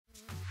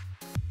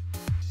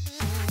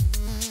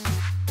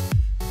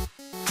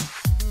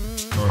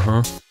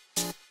Uh-huh.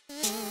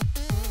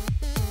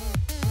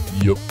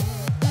 Yup.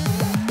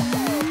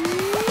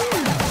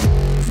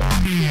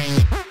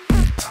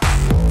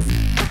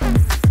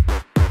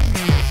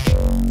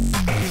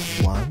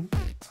 One,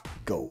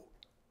 go.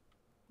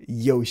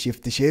 Yo,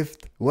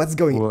 shift. What's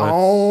going What? on?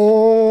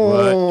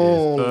 What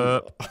is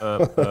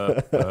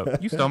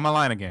up? You stole my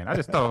line again. I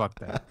just thought about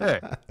that. Hey.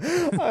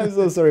 I'm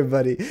so sorry,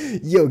 buddy.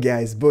 Yo,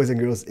 guys, boys and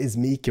girls, it's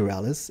me,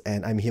 Keralis,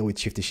 and I'm here with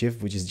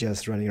Shift, which is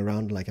just running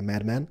around like a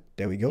madman.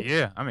 There we go.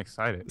 Yeah, I'm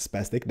excited.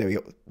 Spastic. There we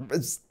go.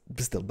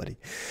 Still, buddy.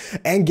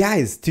 And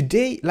guys,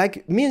 today,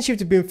 like me and Shift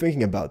have been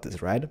thinking about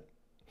this, right?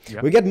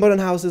 Yep. We got modern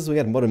houses, we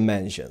got modern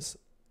mansions,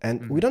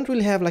 and we don't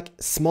really have like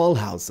small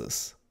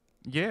houses.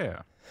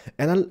 Yeah.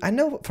 And I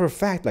know for a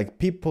fact, like,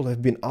 people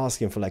have been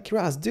asking for, like,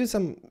 Kiraz, do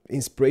some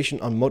inspiration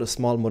on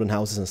small modern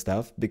houses and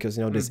stuff, because,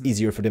 you know, it's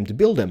easier for them to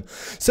build them.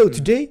 So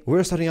today,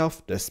 we're starting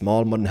off the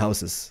small modern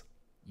houses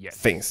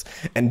things.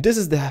 And this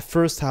is the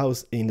first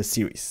house in the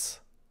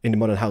series, in the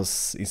modern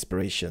house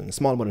inspiration,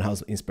 small modern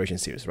house inspiration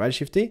series, right,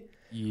 Shifty?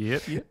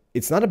 Yep.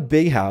 It's not a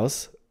big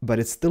house, but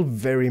it's still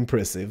very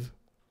impressive.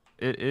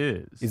 It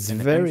is. It's and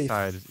very the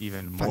inside is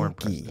even more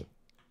impressive.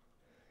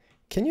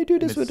 Can you do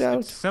this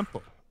without... It's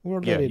simple.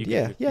 World Yeah, edit,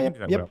 you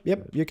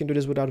yep. You can do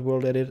this without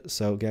world edit.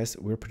 So, guys,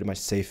 we're pretty much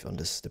safe on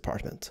this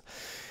department.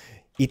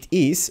 It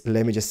is,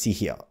 let me just see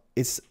here.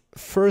 It's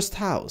first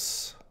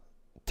house.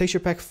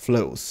 Texture pack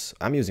flows.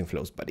 I'm using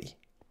flows, buddy.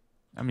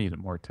 I'm using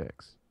more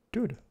text.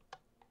 Dude.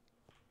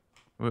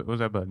 What's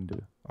that button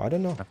do? I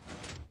don't know.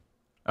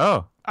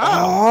 Oh.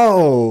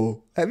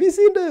 Oh! Have you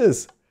seen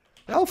this?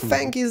 How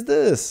fanky is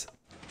this?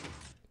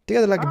 They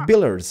got like a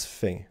billiards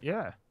thing.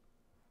 Yeah.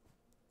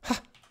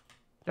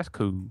 That's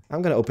cool.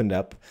 I'm gonna open it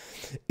up.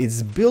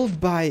 It's built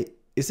by...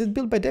 Is it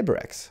built by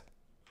Debatrax?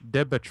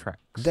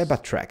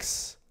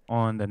 Debatrax.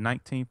 On the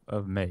 19th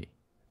of May.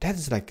 That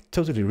is like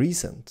totally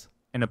recent.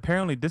 And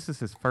apparently this is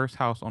his first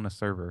house on the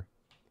server.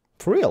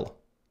 For real?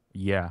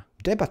 Yeah.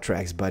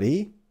 Debatrax,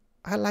 buddy.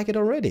 I like it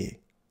already.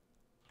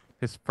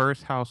 His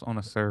first house on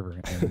a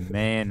server. And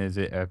man, is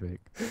it epic.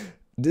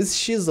 This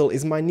shizzle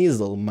is my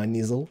nizzle. My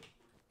nizzle.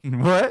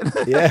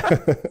 What? Yeah.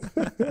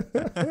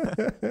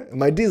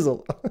 My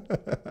diesel.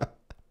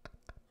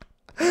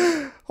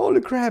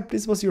 Holy crap,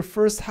 this was your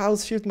first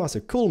house,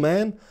 Shiftmaster. Cool,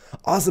 man.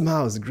 Awesome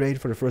house. Great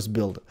for the first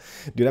build.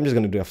 Dude, I'm just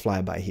gonna do a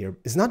flyby here.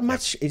 It's not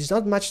much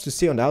to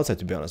see on the outside,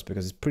 to be honest,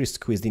 because it's pretty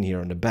squeezed in here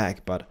on the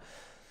back, but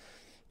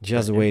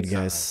just wait,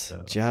 guys.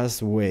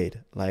 Just wait.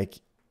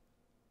 Like,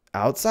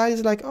 outside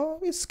is like, oh,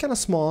 it's kind of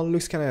small.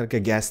 Looks kind of like a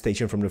gas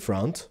station from the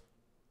front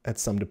at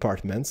some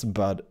departments,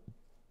 but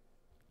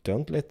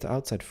don't let the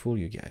outside fool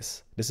you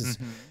guys. This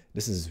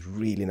is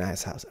really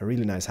nice house, a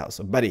really nice house.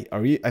 So, buddy,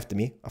 are you after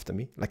me,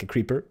 like a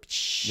creeper?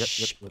 Yep.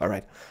 All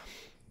right,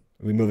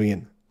 we're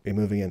moving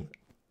in.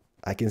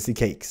 I can see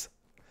cakes.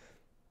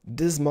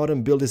 This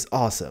modern build is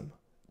awesome.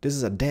 This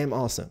is a damn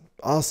awesome.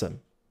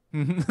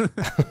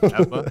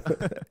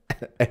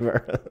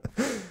 Ever.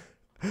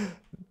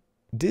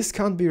 This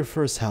can't be your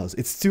first house.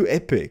 It's too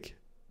epic.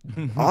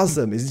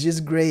 Awesome. It's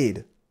just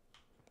great.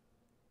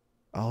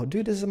 Oh,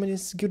 dude, this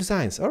is good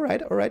designs. All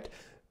right.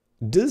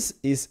 This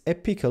is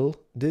epical.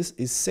 This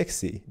is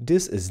sexy.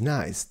 This is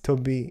nice.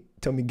 Tommy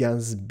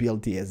Gunn's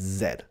BLTS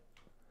Z.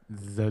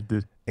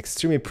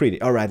 Extremely pretty.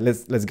 All right,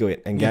 let's go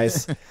in. And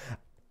guys,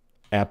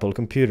 Apple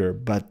computer,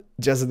 but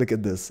just look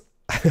at this.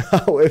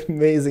 How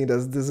amazing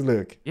does this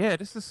look? Yeah,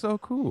 this is so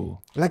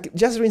cool. Like,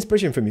 just an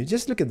inspiration from you.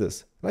 Just look at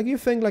this. Like, you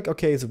think like,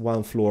 okay, it's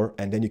one floor,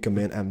 and then you come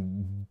in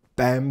and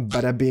bam,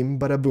 bada bim,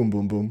 bada boom,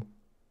 boom, boom.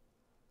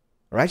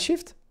 Right,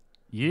 Shift?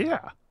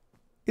 Yeah.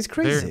 It's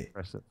crazy. Very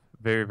impressive.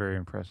 Very, very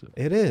impressive.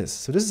 It is.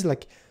 So this is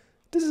like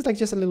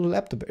just a little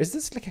laptop. Is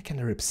this like a kind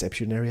of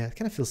reception area? It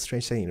kind of feels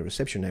strange saying a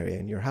reception area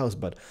in your house,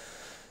 but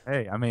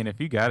hey, I mean, if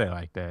you got it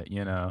like that,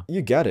 you know.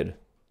 You got it.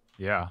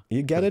 Yeah.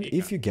 You got it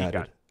if you got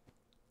it.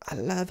 I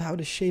love how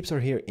the shapes are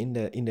here in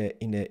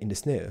the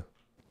snow.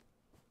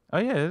 Oh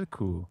yeah, that's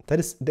cool.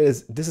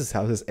 This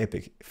house is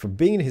epic. For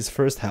being in his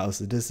first house,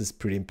 this is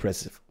pretty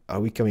impressive.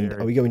 Are we going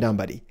down,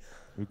 buddy?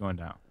 We're going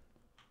down.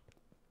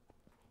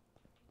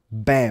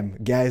 Bam,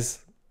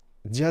 guys.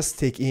 Just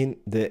take in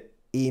the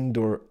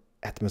indoor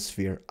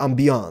atmosphere.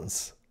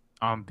 Ambiance.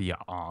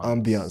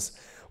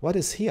 What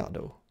is here,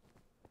 though?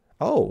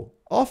 Oh,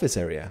 office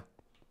area.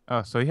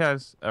 Oh, so he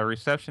has a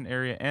reception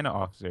area and an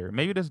office area.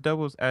 Maybe this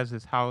doubles as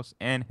his house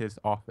and his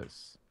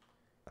office.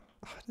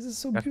 Oh, this is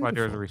so That's beautiful. why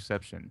there's a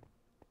reception.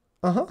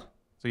 Uh-huh.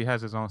 So he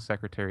has his own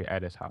secretary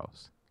at his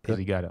house. Because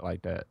he got it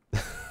like that.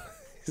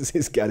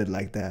 He's got it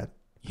like that.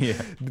 Yeah.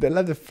 Dude, I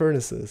love the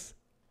furnaces.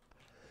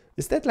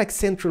 Is that like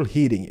central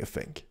heating, you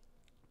think?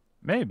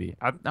 Maybe.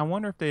 I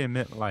wonder if they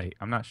emit light.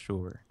 I'm not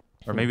sure.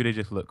 Or maybe they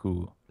just look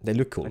cool. They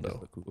look cool, though.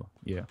 Look cool.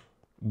 Yeah.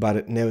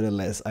 But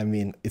nevertheless, I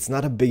mean, it's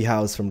not a big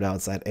house from the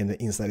outside, and the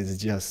inside is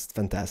just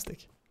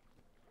fantastic.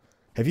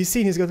 Have you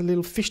seen he's got a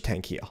little fish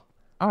tank here?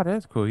 Oh,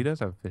 that's cool. He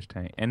does have a fish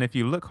tank. And if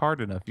you look hard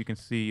enough, you can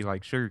see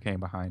like sugarcane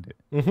behind it.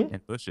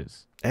 And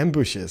bushes. And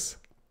bushes.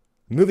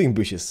 Moving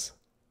bushes.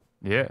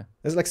 Yeah.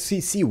 It's like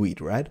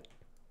seaweed, right?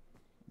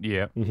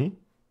 Yeah.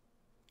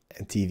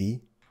 And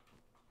TV.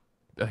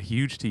 A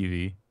huge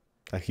TV.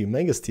 A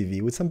humongous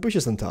TV with some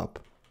bushes on top.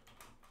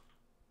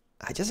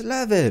 I just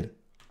love it.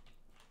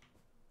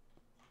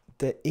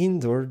 The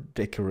indoor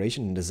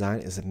decoration and design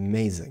is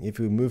amazing. If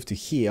we move to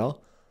here,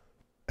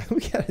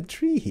 we got a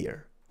tree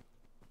here.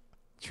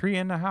 Tree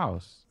in the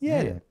house.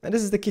 Yeah. And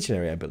this is the kitchen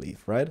area, I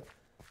believe, right?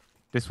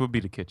 This would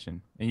be the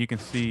kitchen. And you can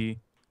see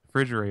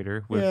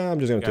refrigerator with I'm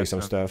just gonna take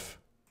some stuff.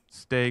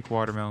 Steak,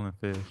 watermelon, and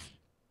fish.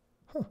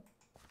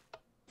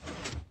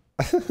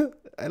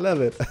 I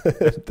love it.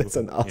 That's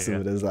an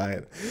awesome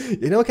design.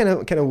 You know, kind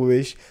of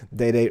wish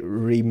that they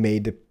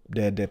remade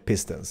the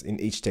pistons in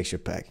each texture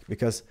pack,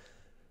 because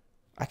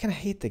I kind of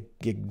hate the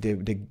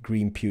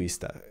green pewy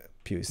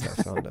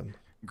stuff on them.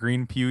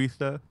 Green pewy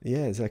stuff?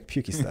 Yeah, it's like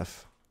pukey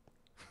stuff.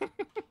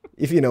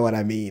 If you know what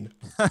I mean.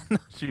 I know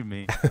what you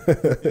mean.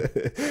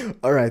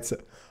 All right, so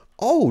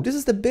this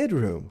is the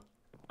bedroom.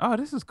 Oh,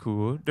 this is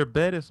cool. Their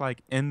bed is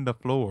like in the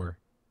floor.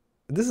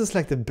 This is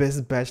like the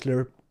best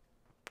bachelor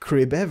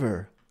crib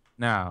ever.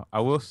 Now, I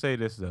will say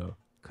this though,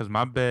 because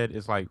my bed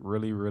is like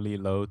really, really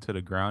low to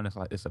the ground.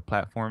 It's a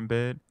platform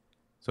bed.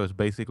 So it's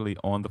basically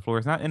on the floor.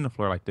 It's not in the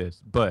floor like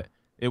this, but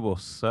it will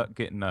suck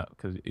getting up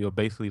because you'll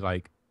basically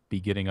like be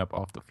getting up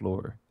off the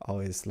floor. Oh,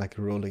 it's like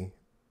rolling.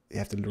 You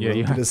have to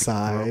roll to the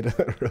side.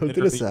 Roll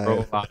to the side.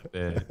 Roll out of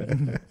bed.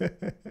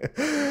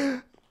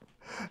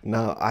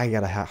 Now I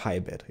got a high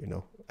bed, you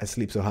know. I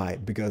sleep so high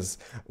because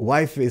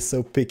wife is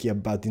so picky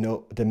about, you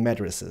know, the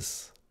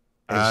mattresses.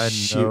 And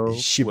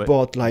she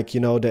bought like,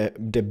 you know, the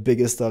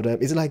biggest of them.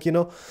 It's like, you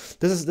know,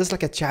 this is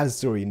like a child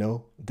story, you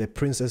know. The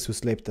princess who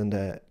slept on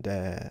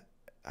the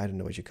I don't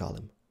know what you call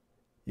them.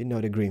 You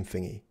know, the green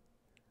thingy.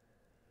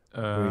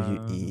 Where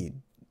you eat.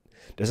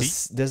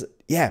 There's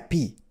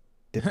pea.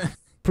 The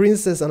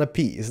princess on a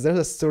pea. Is there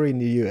a story in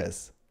the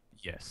US?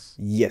 Yes.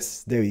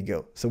 Yes, there you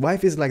go. So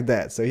wife is like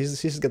that. So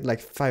she's got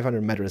like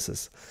 500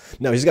 mattresses.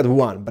 No, she's got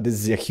one, but this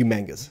is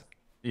humongous.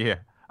 Yeah,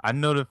 I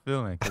know the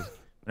feeling. Cause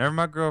whenever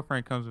my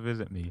girlfriend comes to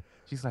visit me,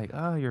 she's like,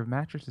 "Oh, your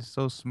mattress is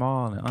so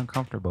small and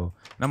uncomfortable,"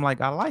 and I'm like,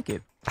 "I like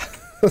it."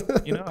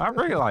 You know, I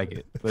really like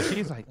it. But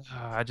she's like,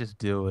 "Oh, I just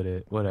deal with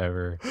it,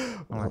 whatever."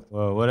 I'm like,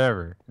 "Well,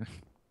 whatever."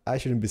 I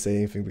shouldn't be saying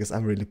anything because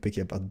I'm really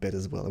picky about bed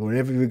as well.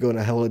 Whenever we go on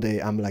a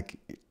holiday, I'm like,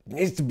 it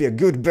needs to be a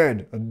good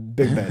bed, a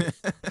big bed.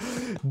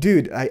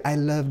 Dude, I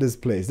love this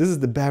place. This is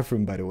the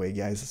bathroom, by the way,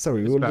 guys.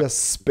 Sorry, we were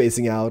just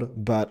spacing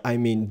out, but I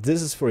mean,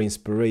 this is for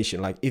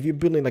inspiration. Like, if you're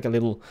building like a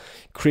little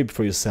crib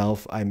for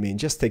yourself, I mean,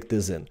 just take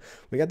this in.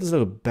 We got this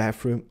little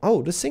bathroom.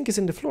 Oh, the sink is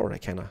in the floor.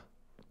 That kind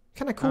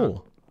of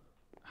cool.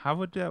 How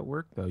would that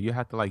work though? You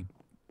have to like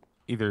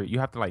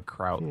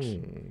crouch,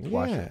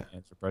 wash your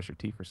hands or brush your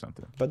teeth or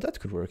something. But that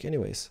could work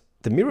anyways.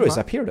 The mirror is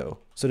up here though,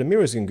 so the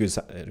mirror is in good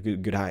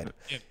height.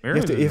 Yeah,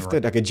 you have to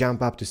like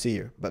jump up to see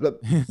her,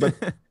 but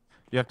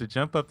you have to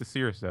jump up to see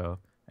yourself,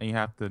 and you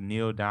have to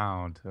kneel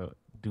down to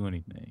do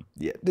anything.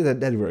 Yeah,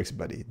 that works,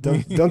 buddy.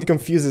 Don't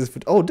confuse this.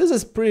 Oh, this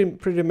is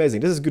pretty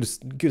amazing. This is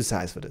good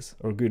size for this,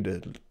 or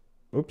good.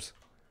 Oops.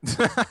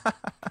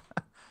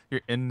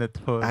 You're in the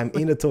toilet. I'm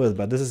in the toilet,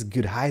 but this is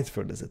good height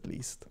for this at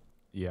least.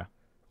 Yeah.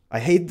 I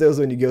hate those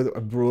when you go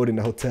abroad in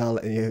a hotel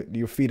and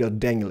your feet are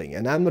dangling.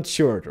 And I'm not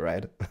short,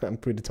 right? I'm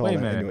pretty tall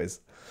anyways.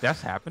 That's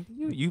happened to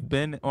you? You've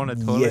been on a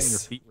toilet and your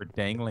feet were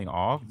dangling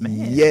off?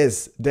 Man.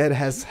 Yes, that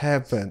has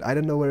happened. I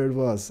don't know where it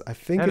was. I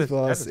think it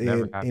was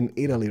in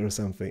Italy or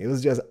something. It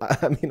was just,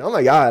 I mean, oh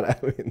my God. I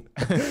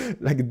mean,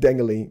 like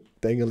dangling.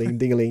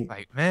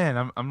 Like,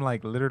 man, I'm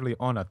like literally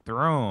on a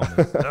throne.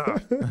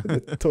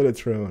 The toilet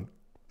throne.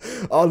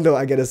 Although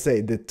I gotta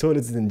say, the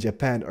toilets in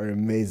Japan are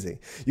amazing.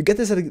 You get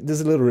this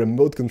little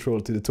remote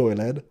control to the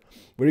toilet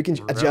where you can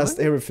adjust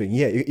everything.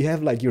 Yeah, you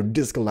have like your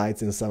disco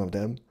lights in some of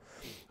them.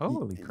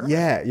 Holy crap.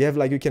 Yeah, you have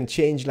like, you can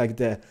change like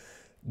the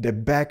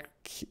back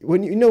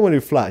when when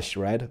you flush,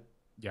 right?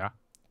 Yeah.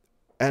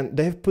 And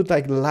they have put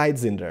like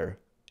lights in there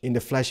in the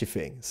flashy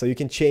thing, so you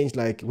can change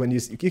like when you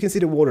can see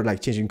the water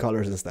like changing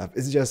colors and stuff.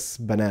 It's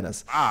just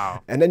bananas.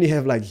 Wow. And then you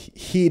have like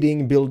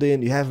heating built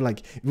in. You have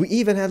like, we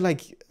even had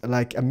like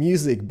a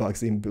music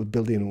box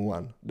built in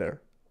one there.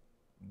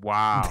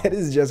 Wow. That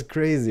is just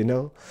crazy, you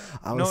know.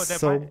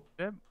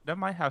 That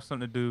might have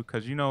something to do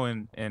because, you know,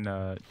 in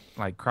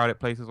like crowded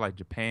places like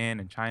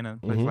Japan and China,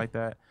 places like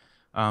that,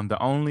 the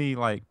only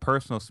like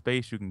personal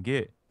space you can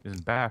get is in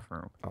the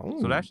bathroom.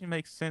 So it actually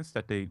makes sense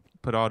that they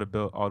put all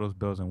those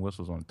bells and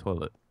whistles on the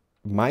toilet.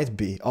 Might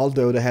be,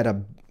 although they had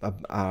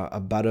a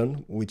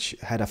button which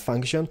had a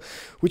function,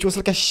 which was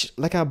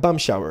like a bum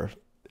shower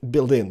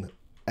built in,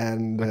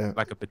 and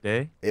like a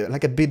bidet.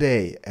 Like a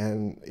bidet,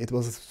 and it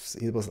was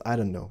I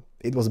don't know.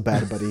 It was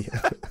bad, buddy.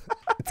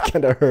 It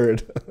kind of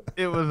hurt.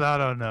 It was, I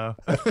don't know.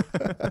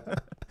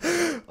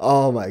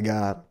 Oh my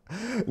God.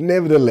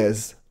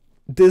 Nevertheless,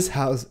 this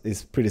house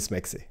is pretty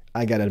smexy.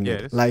 I gotta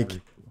admit. Yeah, like, really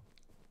cool.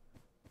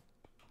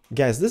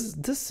 Guys,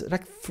 this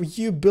like for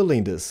you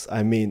building this,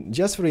 I mean,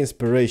 just for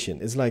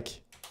inspiration, it's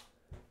like,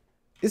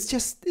 it's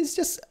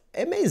just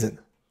amazing.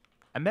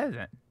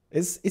 Amazing.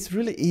 It's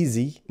really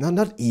easy. No,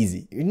 not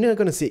easy. You're not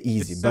gonna say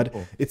easy, but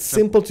it's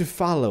simple to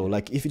follow.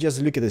 Like if you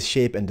just look at the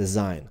shape and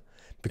design,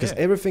 because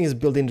everything is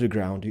built into the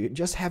ground. You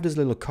just have this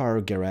little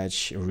car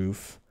garage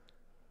roof.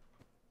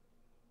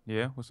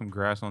 Yeah, with some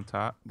grass on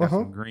top. Got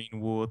some green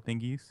wool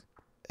thingies.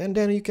 And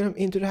then you come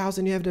into the house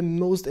and you have the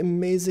most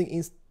amazing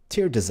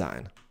interior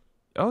design.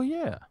 Oh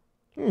yeah.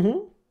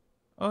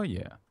 Oh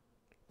yeah.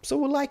 So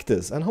we like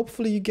this, and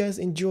hopefully you guys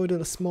enjoy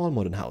the small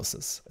modern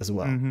houses as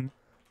well,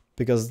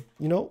 because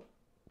you know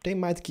they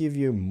might give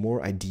you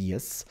more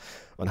ideas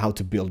on how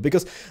to build.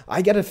 Because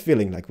I get a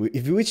feeling like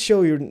if we would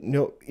show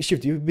you,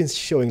 Shift, you've been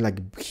showing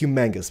like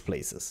humongous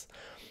places.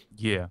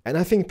 Yeah. And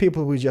I think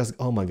people will just,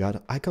 oh my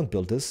god, I can't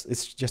build this.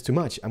 It's just too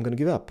much. I'm gonna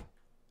give up.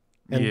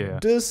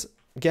 And this,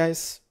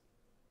 guys,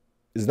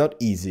 is not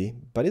easy,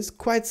 but it's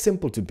quite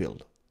simple to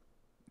build.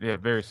 Yeah,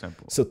 very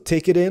simple. So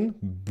take it in,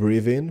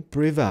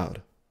 breathe out,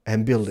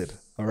 and build it.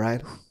 All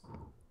right?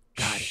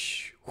 Got it.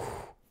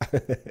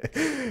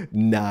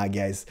 Nah,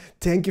 guys.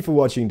 Thank you for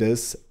watching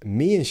this.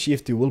 Me and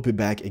Shifty will be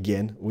back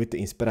again with the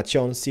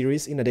Inspiration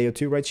series in a day or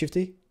two, right,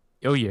 Shifty?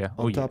 Oh yeah.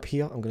 On top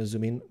here, I'm gonna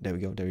zoom in. There we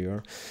go. There you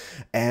are.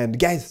 And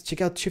guys,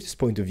 check out Shifty's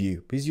point of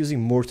view. He's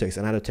using Mortex,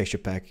 another texture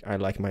pack. I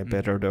like mine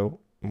better though.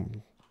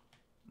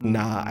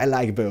 Nah, I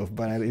like both,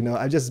 but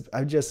I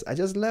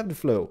just love the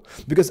flow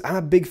because I'm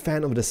a big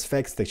fan of the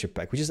Sphex texture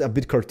pack, which is a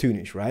bit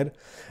cartoonish, right?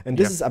 And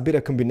this is a bit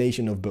a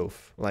combination of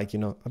both, like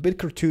a bit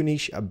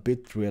cartoonish, a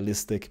bit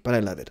realistic, but I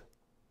love it.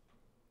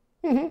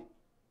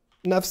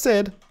 Enough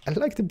said. I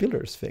like the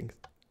builders thing.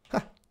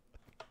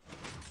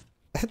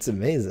 That's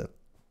amazing.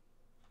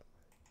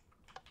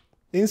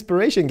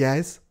 Inspiration,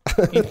 guys.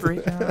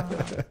 Inspiration.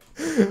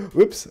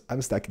 Whoops,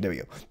 I'm stuck. There we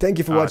go. Thank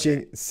you for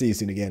watching. See you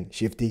soon again,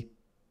 Shifty.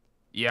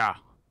 Yeah.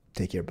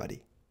 Take care,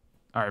 buddy.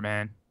 All right,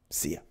 man.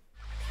 See ya.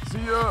 See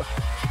ya.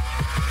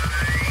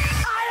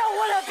 I don't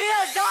want to be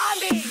a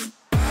zombie.